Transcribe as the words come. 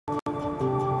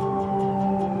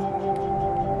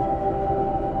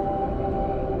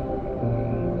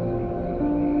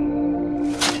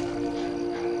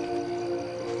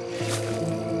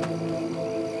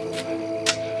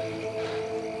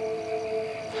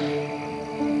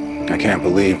I can't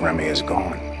believe Remy is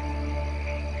gone.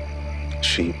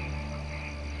 She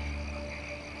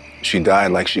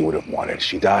died like she would have wanted.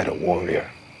 She died a warrior.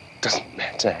 Doesn't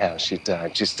matter how she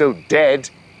died. She's still dead.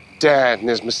 Dad in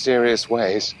his mysterious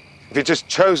ways. If he'd just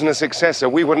chosen a successor,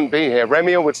 we wouldn't be here.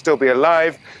 Remy would still be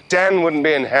alive. Dan wouldn't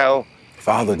be in hell.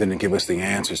 Father didn't give us the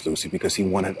answers, Lucy, because he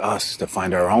wanted us to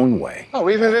find our own way. Oh,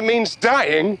 even if it means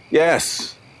dying?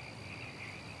 Yes.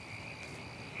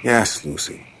 Yes,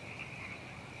 Lucy.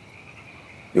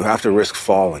 You have to risk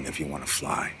falling if you want to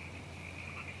fly.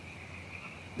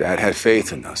 Dad had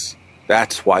faith in us.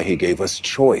 That's why he gave us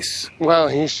choice. Well,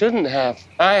 he shouldn't have.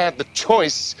 I had the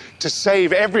choice to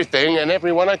save everything and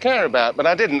everyone I care about, but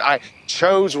I didn't. I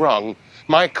chose wrong.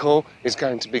 Michael is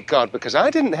going to be God because I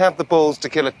didn't have the balls to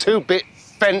kill a two-bit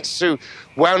fence who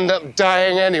wound up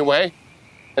dying anyway.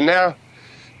 And now,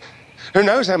 who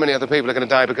knows how many other people are going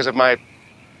to die because of my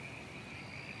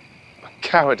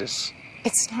cowardice.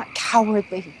 It's not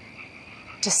cowardly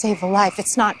to save a life.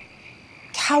 It's not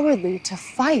cowardly to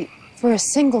fight for a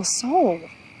single soul.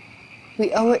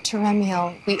 We owe it to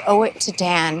Remiel. We owe it to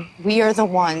Dan. We are the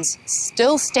ones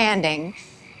still standing.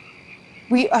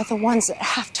 We are the ones that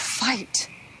have to fight.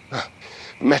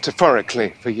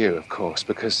 Metaphorically for you, of course,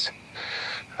 because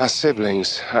our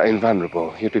siblings are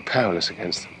invulnerable. You'd be powerless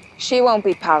against them. She won't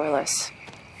be powerless.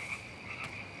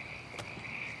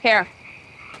 Here,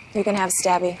 you can have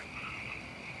Stabby.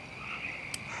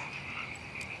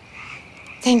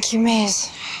 Thank you,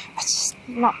 Maze. I'm just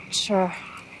not sure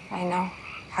I know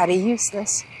how to use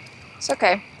this. It's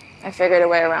okay. I figured a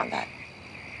way around that.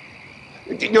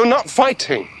 You're not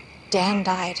fighting. Dan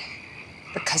died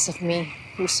because of me,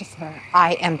 Lucifer.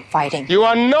 I am fighting. You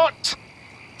are not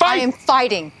fighting. I am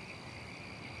fighting.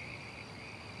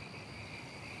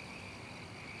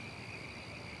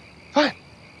 Fine.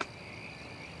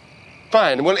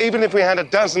 Fine. Well, even if we had a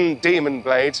dozen demon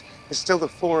blades, it's still the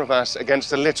four of us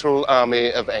against a literal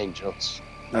army of angels.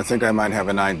 I think I might have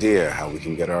an idea how we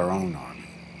can get our own army.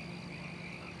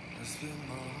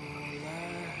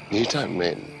 You don't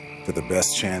mean? For the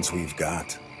best chance we've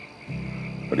got.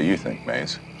 What do you think,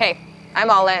 Maze? Hey, I'm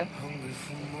all in.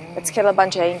 Let's kill a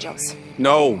bunch of angels.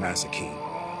 No, Masaki.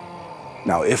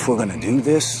 Now, if we're gonna do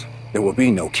this, there will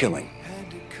be no killing.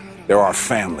 They're our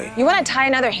family. You want to tie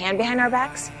another hand behind our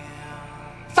backs?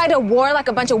 Fight a war like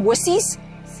a bunch of wussies?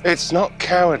 It's not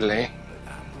cowardly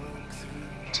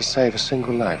to save a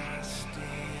single life.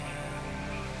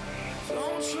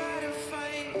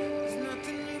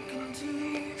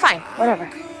 Fine, whatever.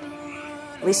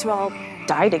 At least we'll all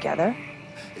die together.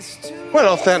 Well,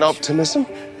 off that optimism,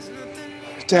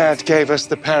 Dad gave us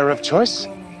the power of choice.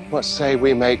 What say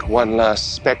we make one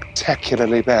last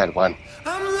spectacularly bad one?